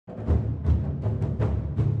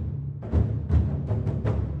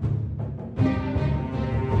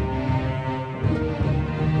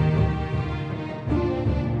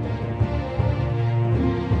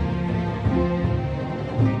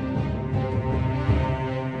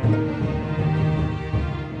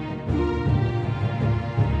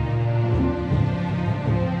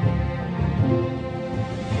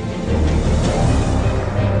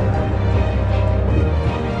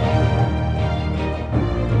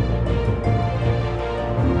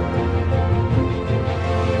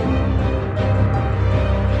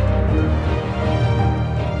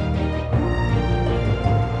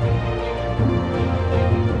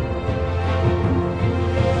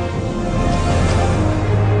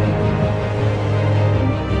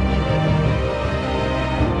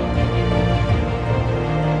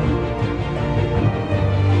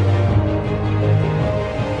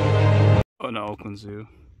Oakland Zoo.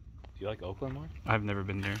 Do you like Oakland more? I've never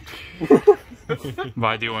been there. But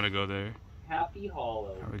I do want to go there. Happy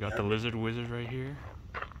Hollow. We got the Lizard Wizard right here.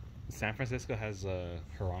 San Francisco has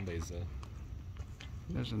Harambe's though.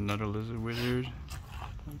 There's another Lizard Wizard.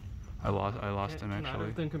 I lost him actually. None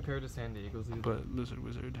of them compared to San Diego Zoo. But Lizard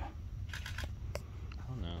Wizard. I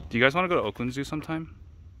don't know. Do you guys want to go to Oakland Zoo sometime?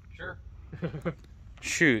 Sure.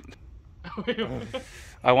 Shoot.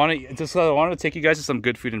 I want to take you guys to some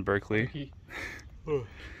good food in Berkeley. Or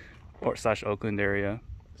 / Oakland area.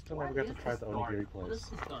 Still never got to try the onigiri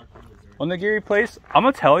place. Onigiri place? I'm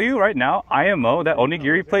gonna tell you right now, IMO, that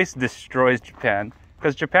onigiri place destroys Japan.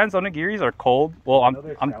 Because Japan's onigiris are cold. Well, I'm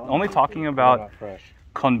only talking about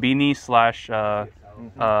konbini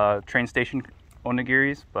 / train station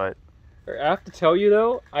onigiris, but I have to tell you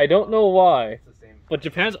though, I don't know why, but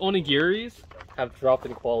Japan's onigiris have dropped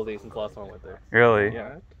in quality since the last time I went there. Really?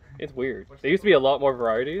 Yeah. It's weird. There used to be a lot more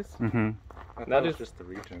varieties. Mm-hmm. That is just the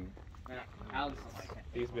region. There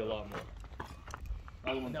used to be a lot more.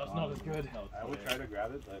 No, it's not as good. I would try to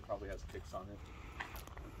grab it, but it probably has ticks on it.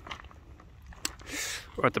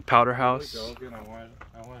 We're at the Powder House. I want.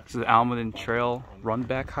 This is the Almaden Trail run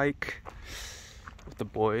back hike with the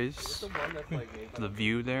boys. The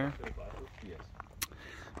view there.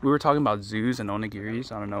 We were talking about zoos and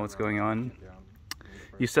onigiris. I don't know what's going on.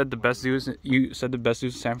 You said the best zoos. You said the best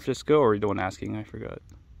zoos in San Francisco, or are you the one asking? I forgot.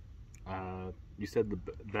 You said the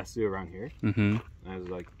best zoo around here. Mm-hmm. I was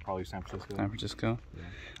like probably San Francisco. San Francisco. Yeah.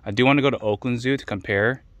 I do want to go to Oakland Zoo to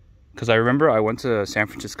compare, because I remember I went to San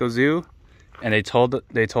Francisco Zoo, and they told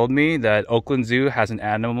me that Oakland Zoo has an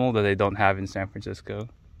animal that they don't have in San Francisco.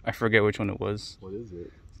 I forget which one it was. What is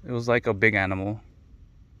it? It was like a big animal.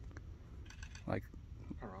 Like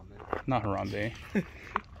Harambe. Not Harambe.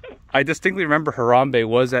 I distinctly remember Harambe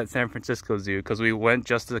was at San Francisco Zoo because we went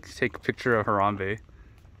just to take a picture of Harambe.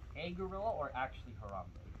 A gorilla or actually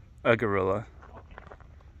Harambe? A gorilla.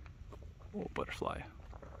 Oh, butterfly.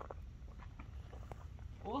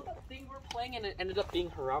 What was that thing we were playing and it ended up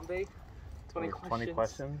being Harambe? 20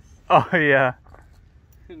 questions? Oh, yeah.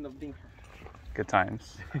 Ended up being... Good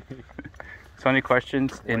times. 20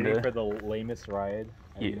 questions in Waiting the... for the lamest ride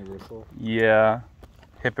at Universal. Yeah.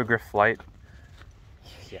 Hippogriff flight.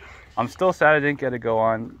 Yeah. I'm still sad I didn't get to go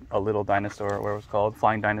on a little dinosaur, or what it was called,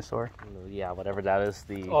 flying dinosaur. Yeah, whatever that is.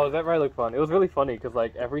 Oh, that ride looked fun. It was really funny because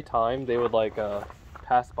like every time they would like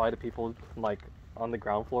pass by the people like on the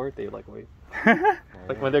ground floor, they would like wait.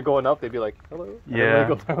 Like when they're going up, they'd be like, "Hello." And Yeah. then when they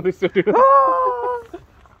go down, they still do that.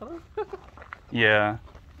 Yeah.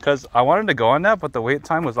 Because I wanted to go on that, but the wait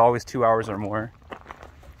time was always 2 hours or more.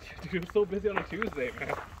 Dude, it was so busy on a Tuesday,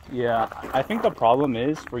 man. Yeah, I think the problem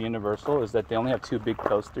is for Universal is that they only have 2 big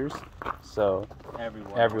coasters, so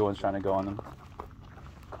everyone's trying to go on them.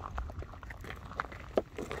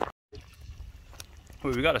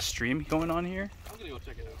 Wait, we got a stream going on here? I'm gonna go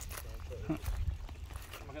check it out. Huh. Am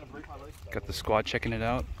I gonna break my leg? Got the squad checking it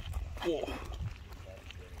out. Whoa.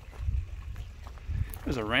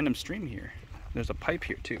 There's a random stream here. There's a pipe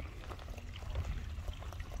here too.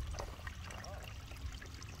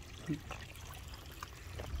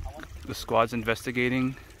 The squad's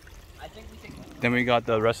investigating. Then we got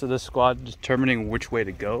the rest of the squad determining which way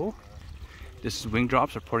to go. This is Wing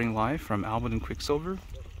Drops reporting live from Almaden Quicksilver.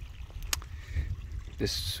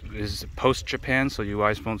 This is post Japan, so you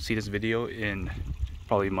guys won't see this video in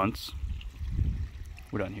probably months.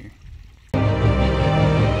 We're done here.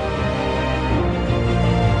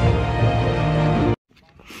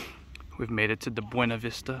 We've made it to the Buena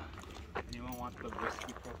Vista. Anyone want the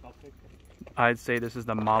whiskey profile pic? I'd say this is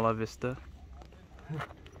the Mala Vista.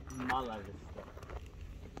 Mala Vista.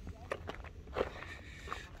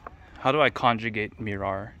 How do I conjugate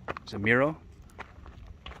mirar? Is it miro?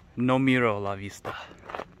 No miro la vista.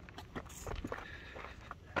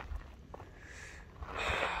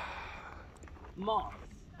 Moss.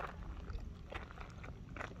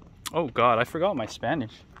 Oh God, I forgot my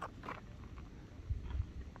Spanish.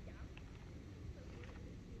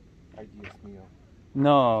 Ay, Dios mío.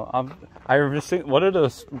 No, I one of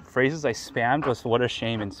those phrases I spammed was "what a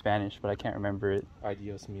shame" in Spanish, but I can't remember it.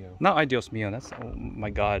 Adios mio. Not "adios mío." That's oh my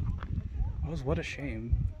god. What was "what a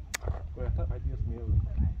shame"? Wait, I thought adios mio was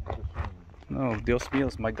what a shame. No, Dios mío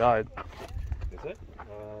is my god. Is it?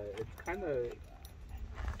 It's kind of.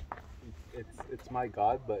 It's my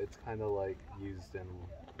god, but it's kind of like used in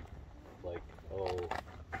like, oh,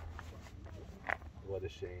 what a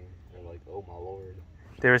shame, or like, oh my lord.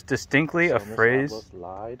 There's distinctly a phrase.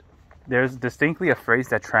 Lied. There's distinctly a phrase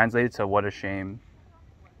that translates to "what a shame,"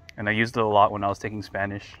 and I used it a lot when I was taking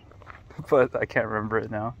Spanish, but I can't remember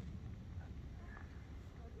it now.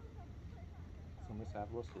 So Miss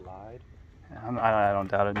Avalos lied. I don't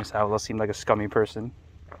doubt it. Miss Avila seemed like a scummy person.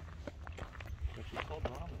 But she told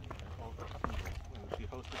ramen. She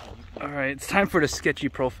hosted the All right, it's time for the sketchy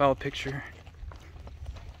profile picture.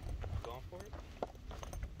 Going for it?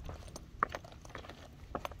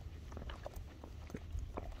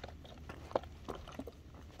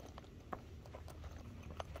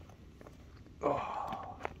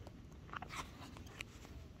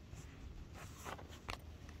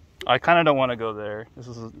 I kind of don't want to go there.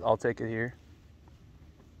 I'll take it here.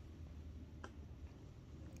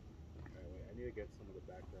 Alright, wait, I need to get some of the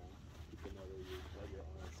background. People know what you're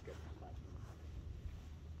on a sketch platform.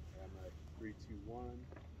 I'm at 3, 2, 1.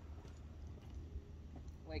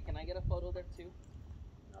 Wait, can I get a photo there too?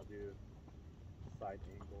 And I'll do side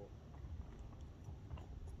angle.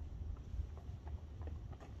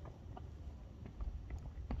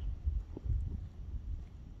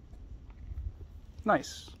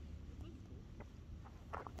 Nice.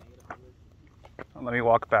 Let me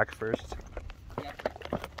walk back first. Yep.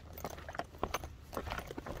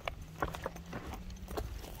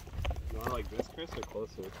 You want like this, Chris, or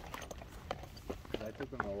closer? 'Cause I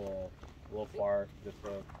took them a little far, just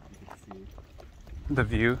so you can see. The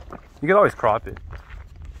view. You can always crop it.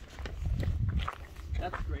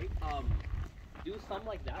 That's great. Do some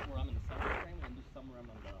like that where I'm in the center of the frame, and do some where I'm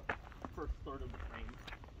on the first third of the frame.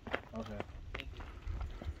 Okay. Thank you.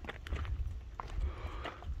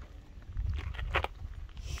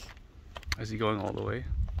 Is he going all the way?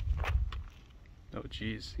 Oh,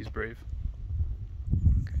 jeez, he's brave.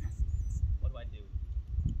 Okay. What do I do?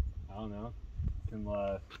 I don't know. You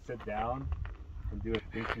can sit down and do a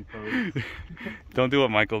thinking pose. Don't do what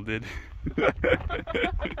Michael did. What?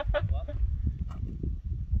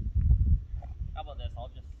 How about this? I'll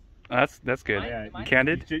just. That's good. Yeah,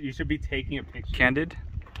 Candid? You should be taking a picture. Candid?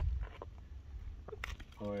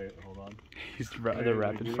 Oh wait, hold on. He's the Wait,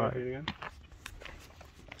 rapid do it fire. again.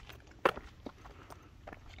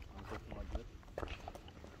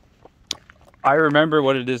 I remember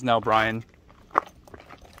what it is now, Brian.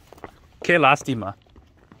 Que lastima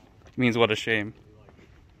means what a shame.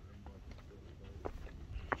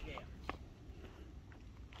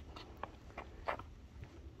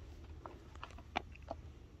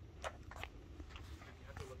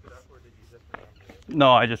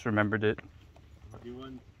 No, I just remembered it. Do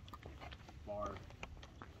one far.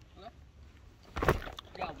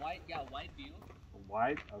 Wide view.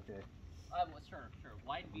 Wide? Okay. Sure.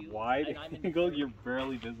 Wide view. Wide and I'm in the angle, frame. you're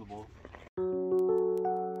barely visible.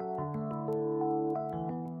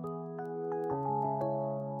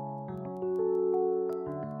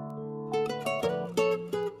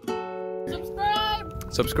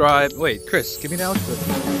 Subscribe. Wait, Chris, give me the outfit.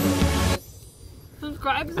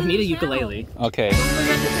 Subscribe to I need a the ukulele. Okay. Don't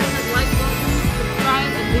forget to hit the like button,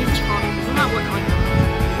 subscribe, and leave a comment. I'm not working on it.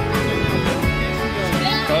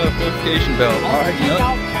 Notification bell. Alright,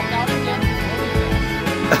 Check out again.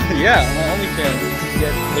 yeah, my OnlyFans.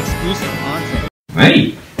 Get exclusive content.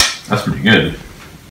 Hey, that's pretty good.